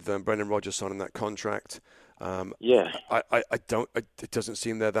with Brendan Rodgers signing that contract. I don't. It doesn't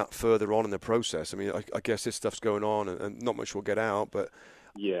seem they're that further on in the process. I mean, I guess this stuff's going on, and not much will get out. But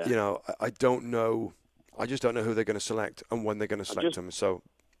I don't know. I just don't know who they're going to select and when they're going to select them. So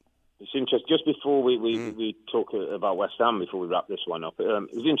it's interesting. Just before we talk about West Ham, before we wrap this one up, it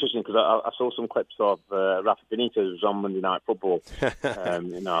was interesting because I saw some clips of Rafa Benitez on Monday Night Football.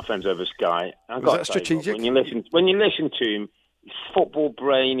 Our friends over Sky. Was that strategic? When you listen to him. His football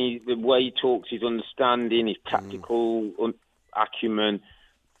brain, the way he talks, his understanding, his tactical acumen.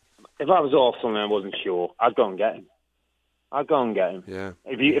 If I was Arsenal and I wasn't sure, I'd go and get him. Yeah.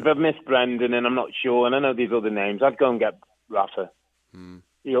 If I've missed Brendan and I'm not sure, and I know these other names, I'd go and get Rafa.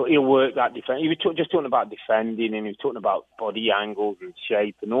 He'll work that defense. He was just talking about defending, and he was talking about body angles and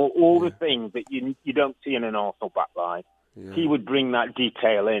shape and all the things that you don't see in an Arsenal back line. Yeah. He would bring that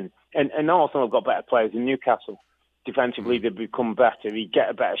detail in. And Arsenal have got better players in Newcastle. Defensively, they've become better. You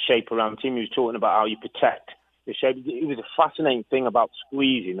get a better shape around the team. He was talking about how you protect the shape. It was a fascinating thing about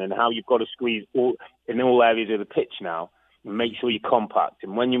squeezing and how you've got to squeeze in all areas of the pitch now and make sure you're compact.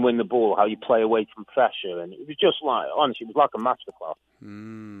 And when you win the ball, how you play away from pressure. And it was just like, honestly, it was like a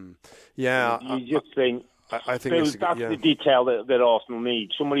masterclass. Yeah. You just think... I think that's the detail that Arsenal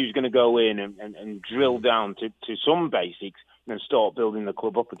needs. Somebody who's going to go in and drill down to some basics and start building the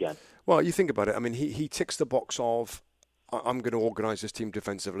club up again. Well, you think about it. I mean, he ticks the box of, I'm going to organise this team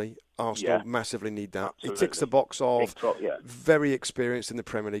defensively. Arsenal massively need that. Absolutely. He ticks the box of very experienced in the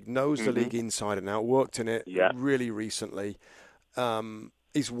Premier League, knows the league inside and out, worked in it really recently.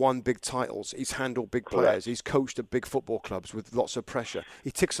 He's won big titles. He's handled big players. He's coached at big football clubs with lots of pressure.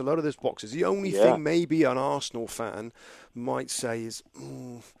 He ticks a lot of those boxes. The only thing maybe an Arsenal fan might say is,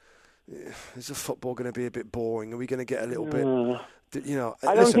 is the football going to be a bit boring? Are we going to get a little bit...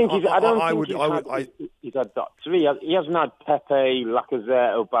 I don't think he's had that three. He hasn't had Pepe,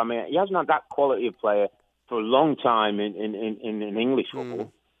 Lacazette, Aubameyang. He hasn't had that quality of player for a long time in English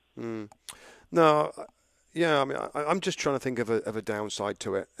football. No... Yeah, I mean, I'm just trying to think of a downside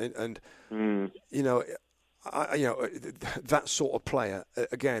to it, and that sort of player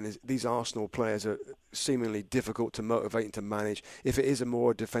again. These Arsenal players are seemingly difficult to motivate and to manage. If it is a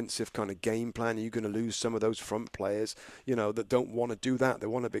more defensive kind of game plan, you're going to lose some of those front players, that don't want to do that. They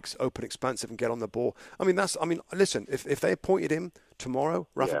want to be open, expansive, and get on the ball. Listen, if they appointed him tomorrow,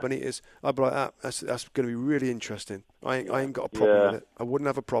 Rafa Benitez, I'd be like, that's going to be really interesting. I ain't got a problem with it. I wouldn't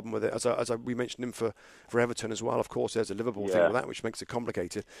have a problem with it. As we mentioned him for Everton as well. Of course, there's a Liverpool thing with that, which makes it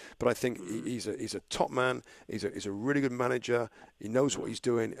complicated. But I think he's a top man. He's a really good manager. He knows what he's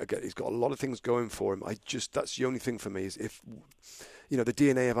doing. Again, he's got a lot of things going for him. That's the only thing for me is if the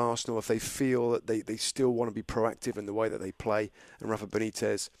DNA of Arsenal, if they feel that they still want to be proactive in the way that they play, and Rafa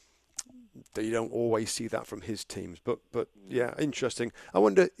Benitez, that you don't always see that from his teams. But yeah, interesting. I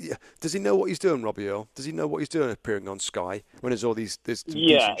wonder, does he know what he's doing, Robbie Earle? Does he know what he's doing appearing on Sky when there's all these decent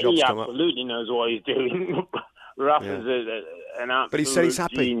jobs come up? He absolutely knows what he's doing. Rafa's an absolute But he said he's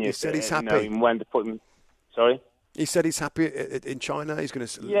happy. Genius. He said he's happy. When to put him. Sorry? He said he's happy in China. He's going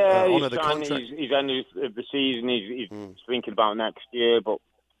to honour the contract. He's end of the season. He's thinking about next year. But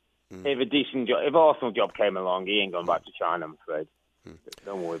if Arsenal job came along, he ain't going back to China, I'm afraid.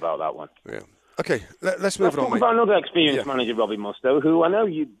 Don't worry about that one. Yeah. Okay, let's move on. Talk about another experienced manager, Robbie Mustoe, who I know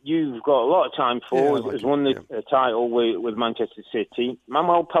you've got a lot of time for. Has won the title with Manchester City.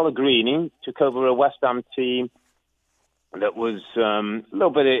 Manuel Pellegrini took over a West Ham team that was a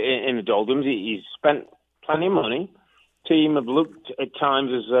little bit in the doldrums. He's spent plenty of money. Team have looked at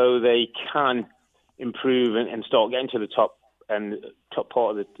times as though they can improve and start getting to the top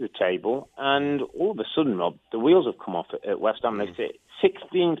part of the table. And all of a sudden, Rob, the wheels have come off at West Ham. They sit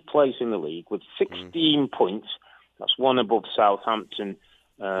 16th place in the league with 16 points. That's one above Southampton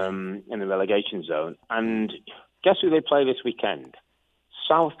in the relegation zone. And guess who they play this weekend?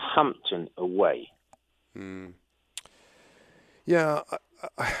 Southampton away. Yeah,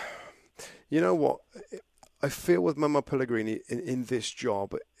 you know what? I feel with Manuel Pellegrini in this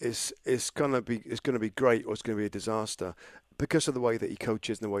job, it's going to be great or it's going to be a disaster because of the way that he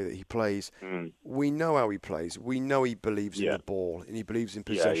coaches and the way that he plays. We know how he plays. We know he believes in the ball and he believes in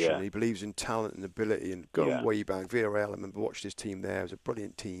possession. And he believes in talent and ability and going way back. Villarreal, I remember watched his team there. It was a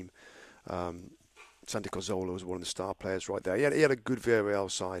brilliant team. Santi Cazorla was one of the star players right there. He had a good Villarreal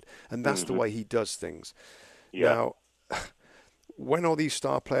side, and that's the way he does things. Now, when all these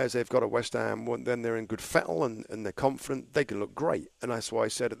star players they've got at West Ham, then they're in good fettle and they're confident, they can look great. And that's why I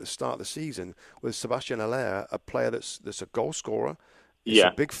said at the start of the season, with Sebastian Haller, a player that's a goal scorer, it's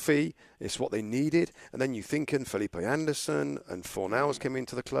a big fee, it's what they needed. And then you think in Felipe Anderson and Fornals came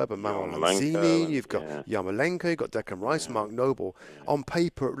into the club, and Manuel Lanzini, you've got Yarmolenko, you've got Declan Rice, Mark Noble. On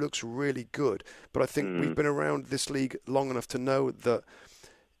paper, it looks really good. But I think we've been around this league long enough to know that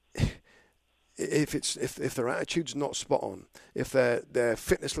if their attitude's not spot on, if their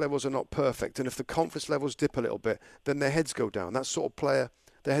fitness levels are not perfect, and if the confidence levels dip a little bit, then their heads go down. That sort of player,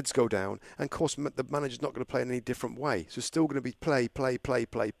 their heads go down, and of course the manager's not going to play in any different way. So it's still going to be play.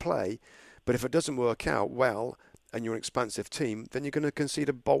 But if it doesn't work out well, and you're an expansive team, then you're going to concede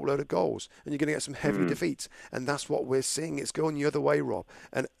a boatload of goals, and you're going to get some heavy defeats. And that's what we're seeing. It's going the other way, Rob.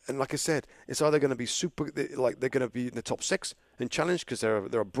 And like I said, it's either going to be they're going to be in the top 6 and challenge because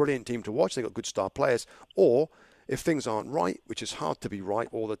they're a brilliant team to watch. They've got good star players. Or if things aren't right, which is hard to be right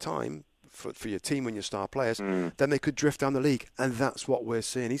all the time for your team and your star players, then they could drift down the league. And that's what we're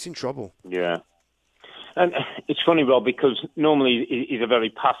seeing. He's in trouble. Yeah. And it's funny, Rob, because normally he's a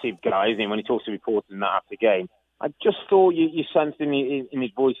very passive guy, isn't he, when he talks to reporters and that after game. I just thought you sensed in his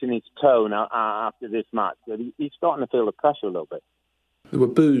voice and his tone after this match that he's starting to feel the pressure a little bit. There were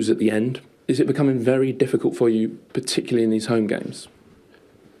boos at the end. Is it becoming very difficult for you, particularly in these home games?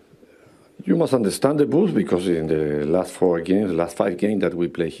 You must understand the boos because in the last 5 games that we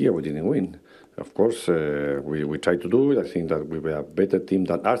play here, we didn't win. Of course, we tried to do it. I think that we were a better team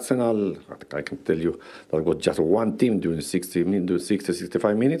than Arsenal. I can tell you that was just one team during 65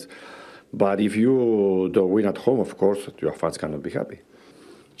 minutes. But if you don't win at home, of course, your fans cannot be happy.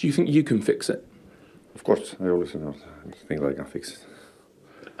 Do you think you can fix it? Of course, I always think that I can fix it.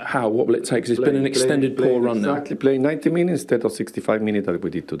 How? What will it take? Because it's been an extended poor run now. Exactly, playing 90 minutes instead of 65 minutes that we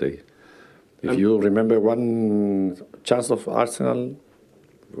did today. If you remember one chance of Arsenal,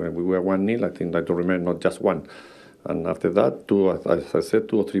 when we were 1-0, I think I don't remember, not just one. And after that, as I said,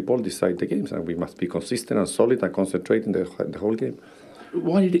 2 or 3 balls decide the games, and we must be consistent and solid and concentrate in the whole game.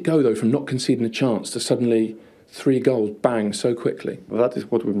 Why did it go, though, from not conceding a chance to suddenly 3 goals, bang, so quickly? Well, that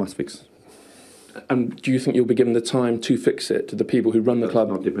is what we must fix. And do you think you'll be given the time to fix it, to the people who run the club?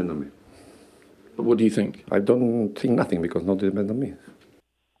 Not depend on me. But what do you think? I don't think nothing because not depend on me.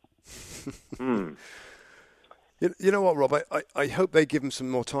 You know what, Rob? I hope they give him some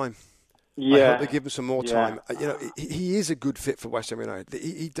more time. Yeah. I hope they give him some more time. You know, he is a good fit for West Ham United.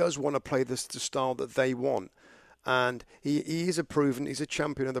 He does want to play the style that they want. And he is he's a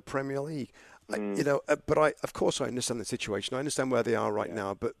champion of the Premier League. You know, but of course I understand the situation. I understand where they are right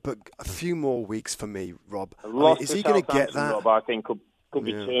now. But a few more weeks for me, Rob. Is he going to get that? Rob, I think could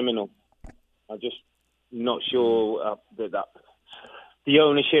be terminal. I'm just not sure that the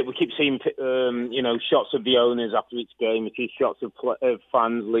ownership. We keep seeing shots of the owners after each game. It is shots of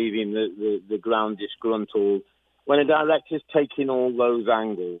fans leaving the ground disgruntled. When a director's taking all those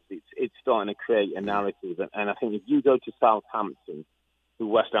angles, it's starting to create a narrative. And I think if you go to Southampton, who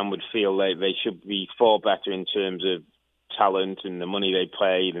West Ham would feel they should be far better in terms of talent and the money they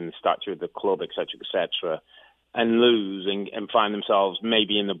paid and the stature of the club, etc., etc., and lose and find themselves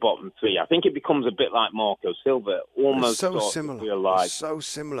maybe in the bottom 3, I think it becomes a bit like Marco Silva. Almost so similar. To feel like, so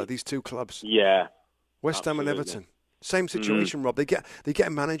similar, these two clubs. Yeah. West Ham and Everton. Same situation, Rob. They get a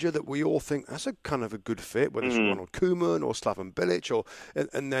manager that we all think that's a kind of a good fit, whether it's Ronald Koeman or Slaven Bilic,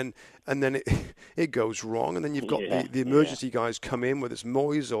 and then it goes wrong, and then you've got the emergency guys come in, whether it's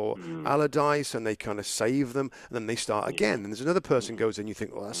Moyes or Allardyce, and they kind of save them, and then they start again, and there's another person goes in, you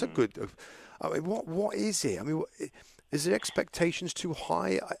think, well, that's a good. I mean, what is it? I mean, is the expectations too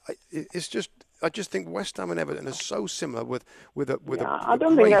high? I just think West Ham and Everton are so similar with a I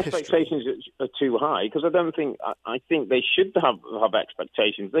don't think expectations are too high, because I think they should have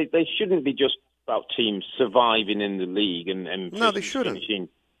expectations. They shouldn't be just about teams surviving in the league and no, they shouldn't. Finishing.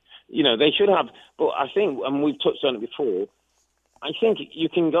 You know, they should have. But I think, and we've touched on it before, I think you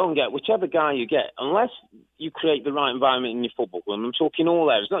can go and get whichever guy you get, unless you create the right environment in your football club. I'm talking all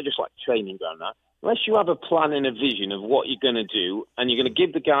areas, not just like training ground now. Unless you have a plan and a vision of what you're going to do, and you're going to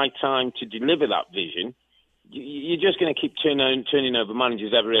give the guy time to deliver that vision, you're just going to keep turning over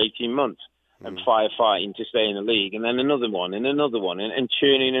managers every 18 months and firefighting to stay in the league, and then another one, and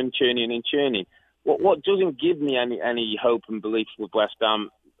churning and churning and churning. What doesn't give me any hope and belief with West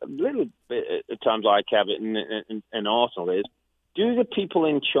Ham, a little bit at times like Everton and Arsenal, is, do the people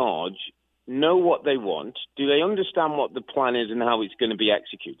in charge know what they want? Do they understand what the plan is and how it's going to be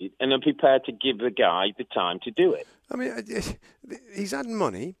executed? And are prepared to give the guy the time to do it? I mean, he's had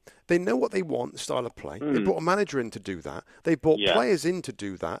money. They know what they want, the style of play. They brought a manager in to do that. They brought players in to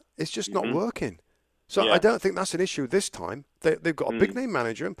do that. It's just not working. So I don't think that's an issue this time. They've got a big-name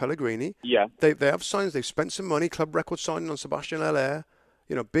manager in Pellegrini. Yeah. They have signed. They've spent some money, club record signing on Sebastian Haller.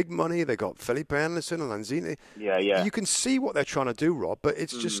 You know, big money. They got Felipe Anderson and Lanzini. Yeah. You can see what they're trying to do, Rob, but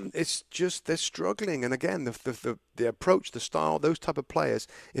it's just they're struggling. And again, the approach, the style, those type of players,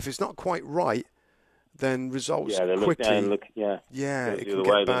 if it's not quite right, then results quickly. It can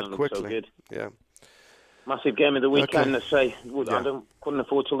get bad quickly. So massive game of the weekend. Okay. I couldn't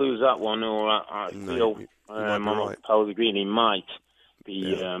afford to lose that one, or I feel Pellegrini might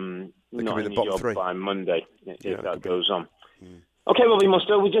be not in the job 3 by Monday if that goes on. Okay, Robbie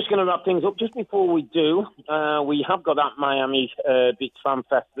Mustoe, we're just going to wrap things up. Just before we do, we have got that Miami Beach Fan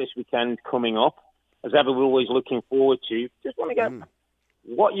Fest this weekend coming up. As ever, we're always looking forward to. Just want to get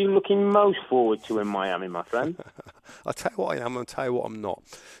what you're looking most forward to in Miami, my friend. I'll tell you what I am, I'll tell you what I'm not.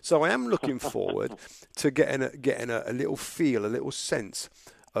 So I am looking forward to getting a little feel, a little sense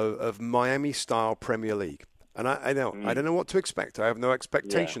of Miami-style Premier League. And I don't know what to expect. I have no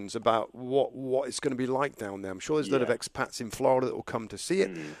expectations about what it's going to be like down there. I'm sure there's a lot of expats in Florida that will come to see it.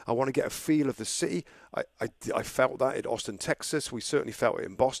 I want to get a feel of the city. I felt that in Austin, Texas. We certainly felt it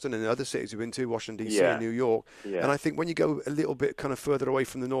in Boston and other cities we've been to, Washington, D.C. and New York. And I think when you go a little bit kind of further away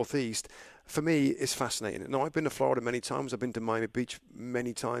from the Northeast, for me, it's fascinating. Now, I've been to Florida many times. I've been to Miami Beach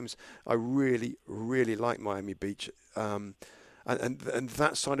many times. I really, really like Miami Beach. And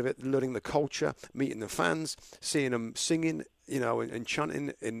that side of it, learning the culture, meeting the fans, seeing them singing, you know, and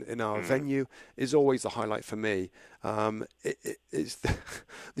chanting in our venue is always the highlight for me. It's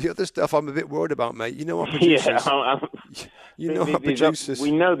the other stuff I'm a bit worried about, mate. You know our producers. Our producers.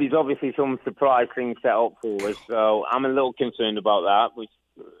 We know there's obviously some surprise things set up for us, so I'm a little concerned about that, which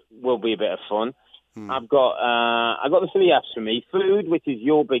will be a bit of fun. I've got the 3 F's for me. Food, which is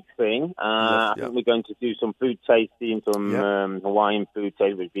your big thing. I think we're going to do some food tasting, some Hawaiian food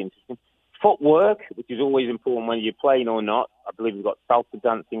tasting, which will be interesting. Footwork, which is always important whether you're playing or not. I believe we've got salsa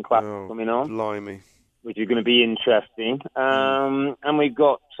dancing classes coming on. Blimey. Which is going to be interesting. And we've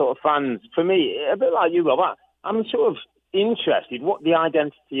got sort of fans. For me, a bit like you, Rob, I'm sort of interested what the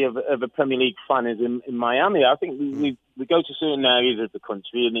identity of a Premier League fan is in Miami. I think we go to certain areas of the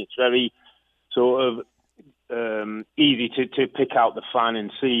country and it's very sort of easy to pick out the fan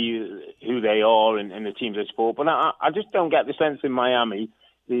and see who they are and the teams they support. But I just don't get the sense in Miami.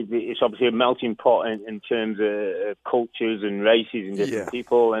 It's obviously a melting pot in terms of cultures and races and different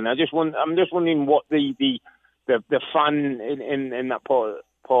people. And I'm just wondering what the fan in that part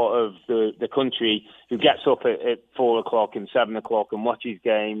of the country who gets up at 4:00 and 7:00 and watches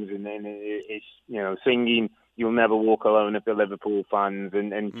games and then it's singing "You'll Never Walk Alone" if they're Liverpool fans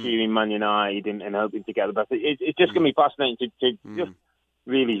and cheering Man United and hoping to get the best. It's just going to be fascinating to just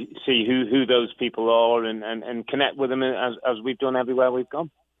really see who those people are and connect with them as we've done everywhere we've gone.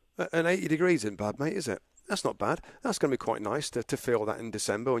 And 80 degrees isn't bad, mate, is it? That's not bad. That's going to be quite nice to feel that in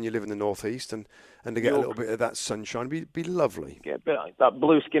December when you live in the northeast and to get a little bit of that sunshine. Be lovely. Yeah, that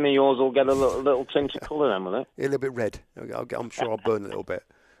blue skin of yours will get a little tinge of colour then, will it? A little bit red. I'm sure I'll burn a little bit.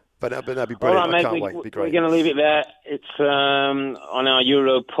 But that'd be brilliant. All right, I can't wait. It'd be great. We're going to leave it there. It's on our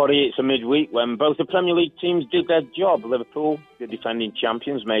Euro potty. It's a midweek when both the Premier League teams did their job. Liverpool, the defending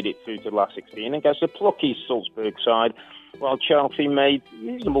champions, made it through to the last 16 against the plucky Salzburg side. while Chelsea made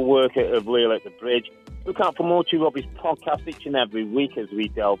reasonable work of Lille at the bridge. Look out for more Two Robbies podcast each and every week as we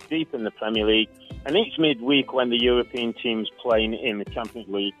delve deep in the Premier League, and each midweek when the European teams playing in the Champions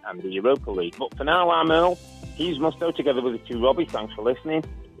League and the Europa League. But for now, I'm Earle. He's Mustoe, together with the Two Robbies. Thanks for listening.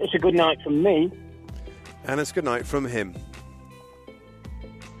 It's a good night from me. And it's good night from him.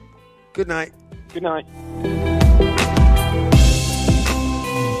 Good night. Good night.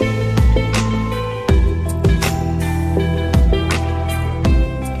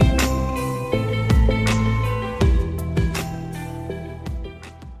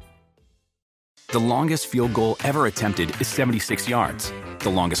 The longest field goal ever attempted is 76 yards. The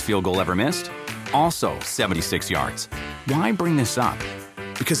longest field goal ever missed? Also 76 yards. Why bring this up?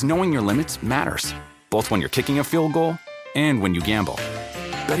 Because knowing your limits matters, both when you're kicking a field goal and when you gamble.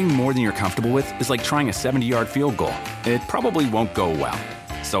 Betting more than you're comfortable with is like trying a 70-yard field goal. It probably won't go well.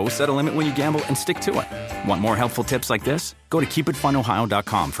 So set a limit when you gamble and stick to it. Want more helpful tips like this? Go to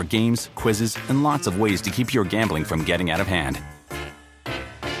keepitfunohio.com for games, quizzes, and lots of ways to keep your gambling from getting out of hand.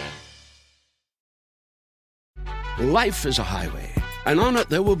 Life is a highway, and on it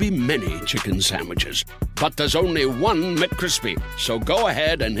there will be many chicken sandwiches. But there's only one McCrispy. So go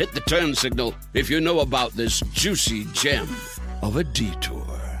ahead and hit the turn signal if you know about this juicy gem of a detour.